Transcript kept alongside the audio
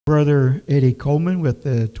Brother Ed Coleman with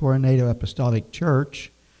the Tornado Apostolic Church.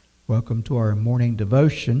 Welcome to our morning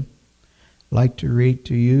devotion. I'd like to read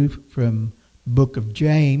to you from the book of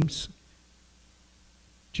James,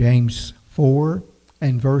 James 4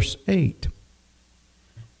 and verse 8.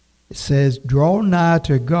 It says, "Draw nigh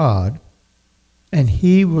to God, and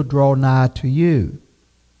he will draw nigh to you.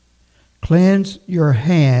 Cleanse your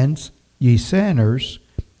hands, ye sinners,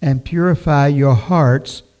 and purify your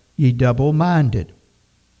hearts, ye double-minded."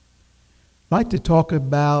 I'd like to talk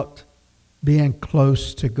about being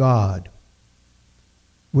close to God.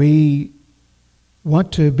 We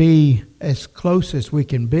want to be as close as we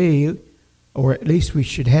can be, or at least we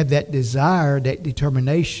should have that desire, that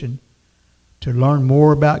determination to learn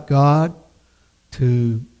more about God,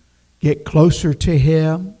 to get closer to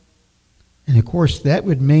Him. And of course, that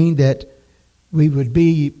would mean that we would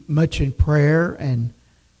be much in prayer and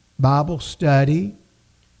Bible study,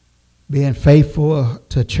 being faithful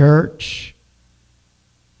to church,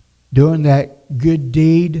 doing that good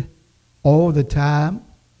deed all the time,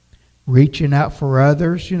 reaching out for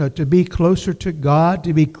others, to be closer to God,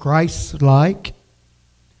 to be Christ-like,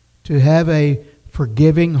 to have a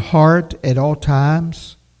forgiving heart at all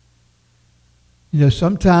times.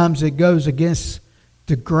 Sometimes it goes against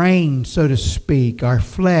the grain, so to speak. Our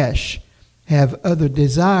flesh have other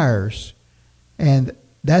desires, and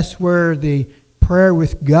that's where the prayer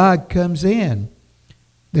with God comes in.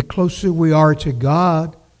 The closer we are to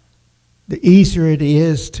God, the easier it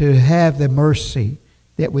is to have the mercy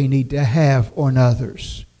that we need to have on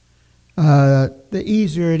others. The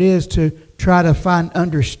easier it is to try to find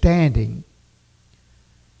understanding.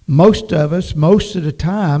 Most of us, most of the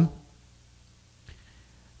time,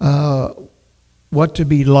 want to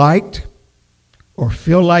be liked or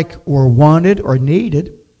feel like we're wanted or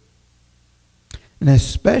needed. And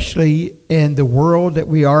especially in the world that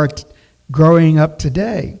we are growing up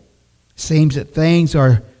today. It seems that things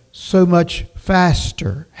are so much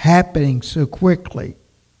faster, happening so quickly.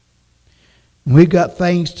 We've got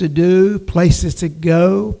things to do, places to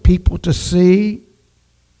go, people to see.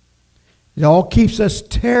 It all keeps us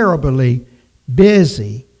terribly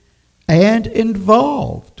busy and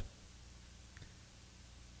involved.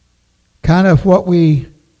 Kind of what we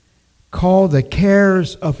call the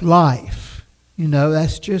cares of life.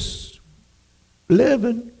 That's just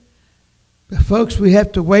living. But folks, we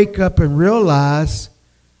have to wake up and realize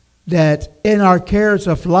that in our cares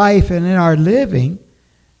of life and in our living,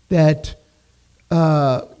 that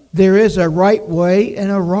there is a right way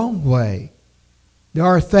and a wrong way. There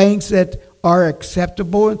are things that are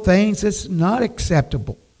acceptable and things that's not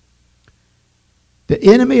acceptable. The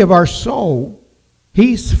enemy of our soul,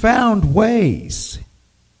 he's found ways.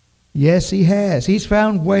 Yes, he has. He's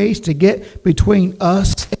found ways to get between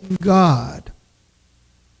us and God.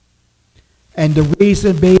 And the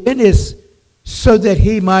reason being is so that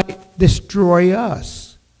he might destroy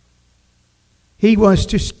us. He wants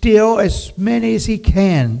to steal as many as he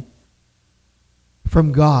can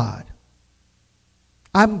from God.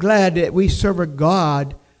 I'm glad that we serve a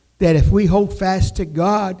God that if we hold fast to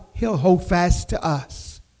God, he'll hold fast to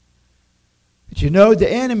us. But the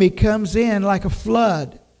enemy comes in like a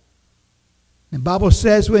flood. The Bible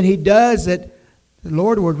says when he does it, the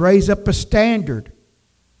Lord would raise up a standard.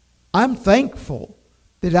 I'm thankful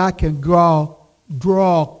that I can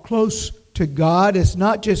draw close to God. It's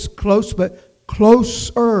not just close, but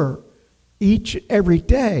closer each and every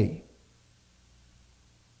day.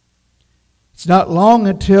 It's not long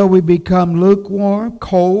until we become lukewarm,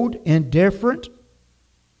 cold, indifferent.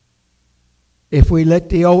 If we let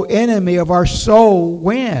the old enemy of our soul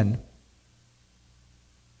win.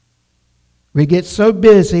 We get so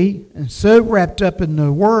busy and so wrapped up in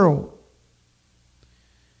the world.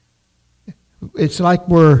 It's like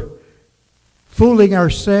we're fooling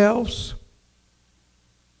ourselves,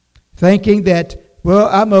 thinking that, well,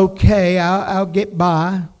 I'm okay, I'll get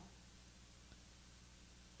by.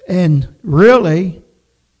 And really,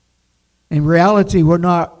 in reality, we're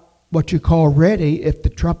not what you call ready if the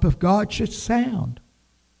trump of God should sound.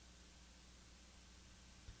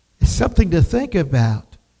 It's something to think about.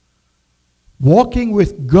 Walking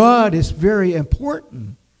with God is very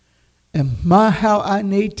important. And how I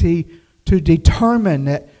need to determine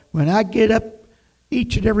that when I get up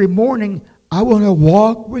each and every morning, I want to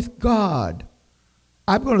walk with God.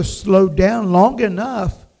 I'm going to slow down long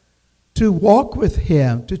enough to walk with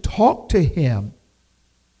Him, to talk to Him,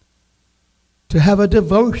 to have a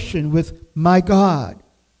devotion with my God.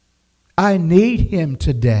 I need Him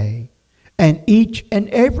today and each and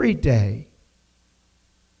every day.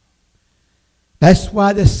 That's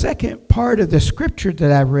why the second part of the scripture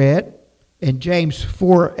that I read in James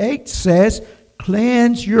 4:8 says,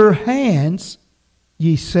 Cleanse your hands,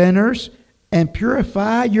 ye sinners, and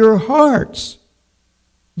purify your hearts,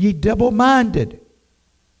 ye double-minded.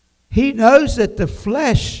 He knows that the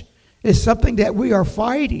flesh is something that we are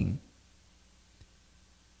fighting.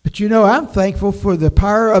 But you know, I'm thankful for the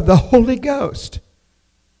power of the Holy Ghost,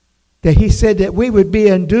 that he said that we would be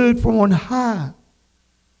endued from on high.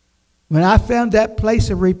 When I found that place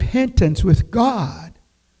of repentance with God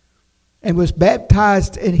and was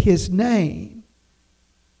baptized in his name,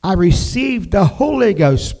 I received the Holy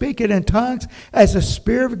Ghost, speaking in tongues as the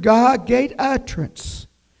Spirit of God gave utterance.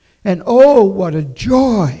 And oh, what a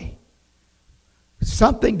joy.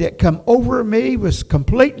 Something that come over me was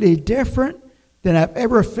completely different than I've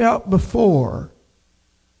ever felt before.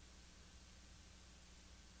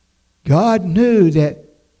 God knew that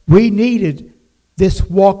we needed this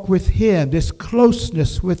walk with him, this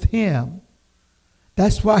closeness with him.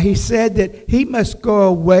 That's why he said that he must go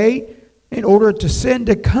away in order to send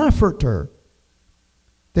a comforter.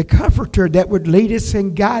 The comforter that would lead us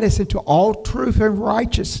and guide us into all truth and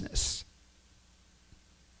righteousness.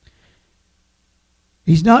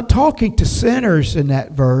 He's not talking to sinners in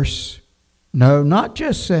that verse. No, not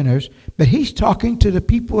just sinners, but he's talking to the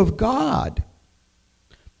people of God.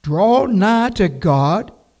 Draw nigh to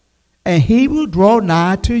God, and he will draw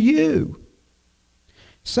nigh to you.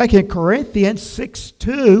 2 Corinthians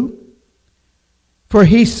 6:2, for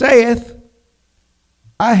he saith,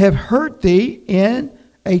 I have heard thee in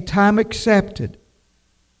a time accepted,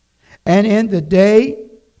 and in the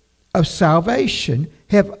day of salvation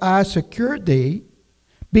have I secured thee.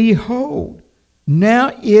 Behold,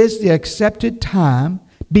 now is the accepted time.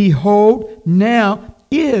 Behold, now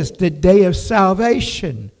is the day of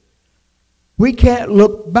salvation. We can't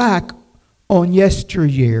look back on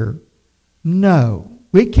yesteryear. No,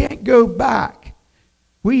 we can't go back.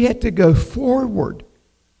 We have to go forward.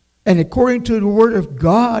 And according to the Word of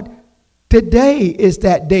God, today is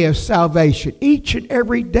that day of salvation. Each and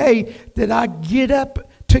every day that I get up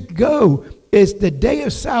to go is the day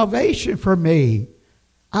of salvation for me.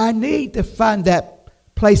 I need to find that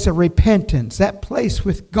place of repentance, that place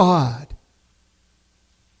with God.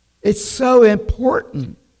 It's so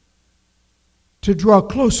important to draw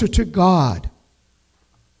closer to God.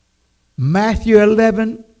 Matthew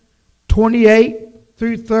 11:28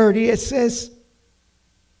 through 30, it says,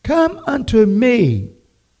 Come unto me,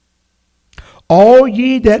 all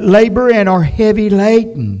ye that labor and are heavy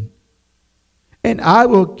laden, and I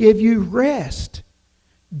will give you rest.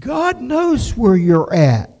 God knows where you're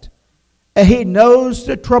at. And he knows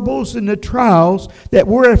the troubles and the trials that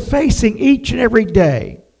we're facing each and every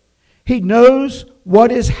day. He knows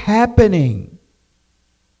what is happening.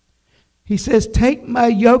 He says, Take my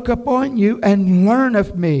yoke upon you and learn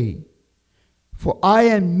of me. For I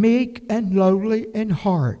am meek and lowly in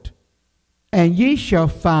heart, and ye shall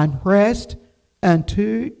find rest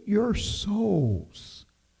unto your souls.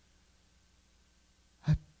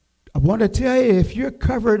 I want to tell you, if you're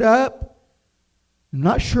covered up,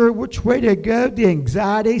 not sure which way to go, the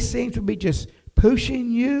anxiety seems to be just pushing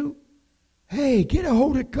you, hey, get a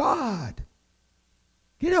hold of God.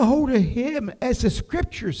 Get a hold of him, as the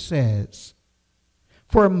scripture says.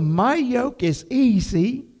 For my yoke is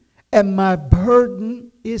easy and my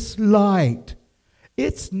burden is light.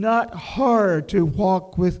 It's not hard to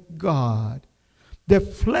walk with God. The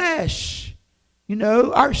flesh,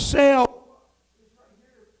 ourselves,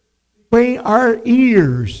 between our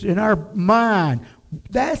ears and our mind,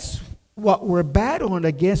 that's what we're battling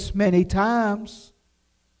against many times.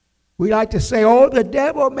 We like to say, oh, the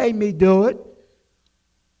devil made me do it.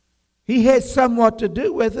 He had somewhat to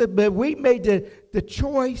do with it, but we made the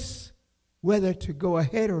choice whether to go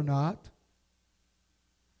ahead or not.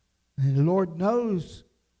 And the Lord knows,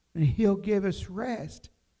 and he'll give us rest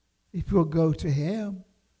if we'll go to him.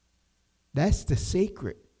 That's the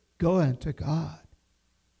secret, going to God,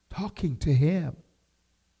 talking to him.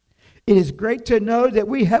 It is great to know that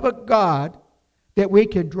we have a God that we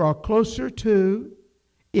can draw closer to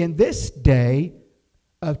in this day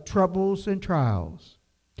of troubles and trials.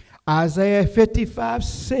 Isaiah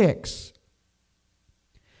 55:6.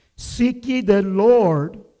 Seek ye the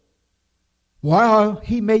Lord while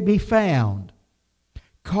he may be found.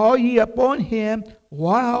 Call ye upon him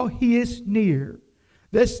while he is near.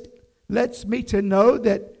 This lets me to know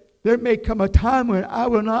that there may come a time when I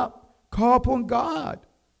will not call upon God.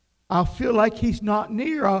 I'll feel like he's not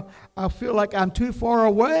near. I'll feel like I'm too far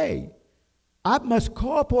away. I must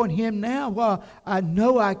call upon him now while I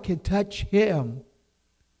know I can touch him.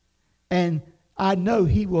 And I know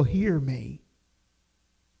he will hear me.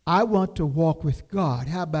 I want to walk with God.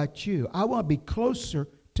 How about you? I want to be closer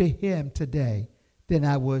to him today than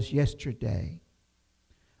I was yesterday.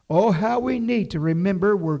 Oh, how we need to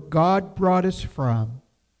remember where God brought us from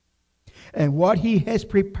and what he has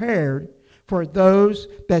prepared for those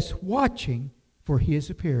that's watching for his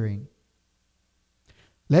appearing.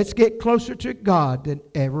 Let's get closer to God than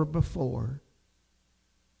ever before.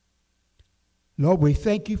 Lord, we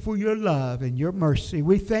thank you for your love and your mercy.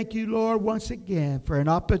 We thank you, Lord, once again for an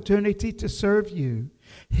opportunity to serve you.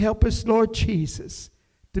 Help us, Lord Jesus,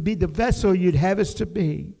 to be the vessel you'd have us to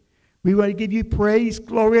be. We want to give you praise,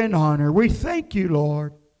 glory, and honor. We thank you,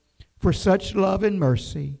 Lord, for such love and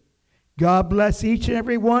mercy. God bless each and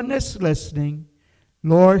every one that's listening.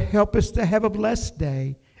 Lord, help us to have a blessed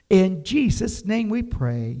day. In Jesus' name we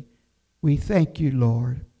pray. We thank you,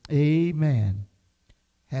 Lord. Amen.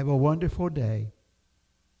 Have a wonderful day.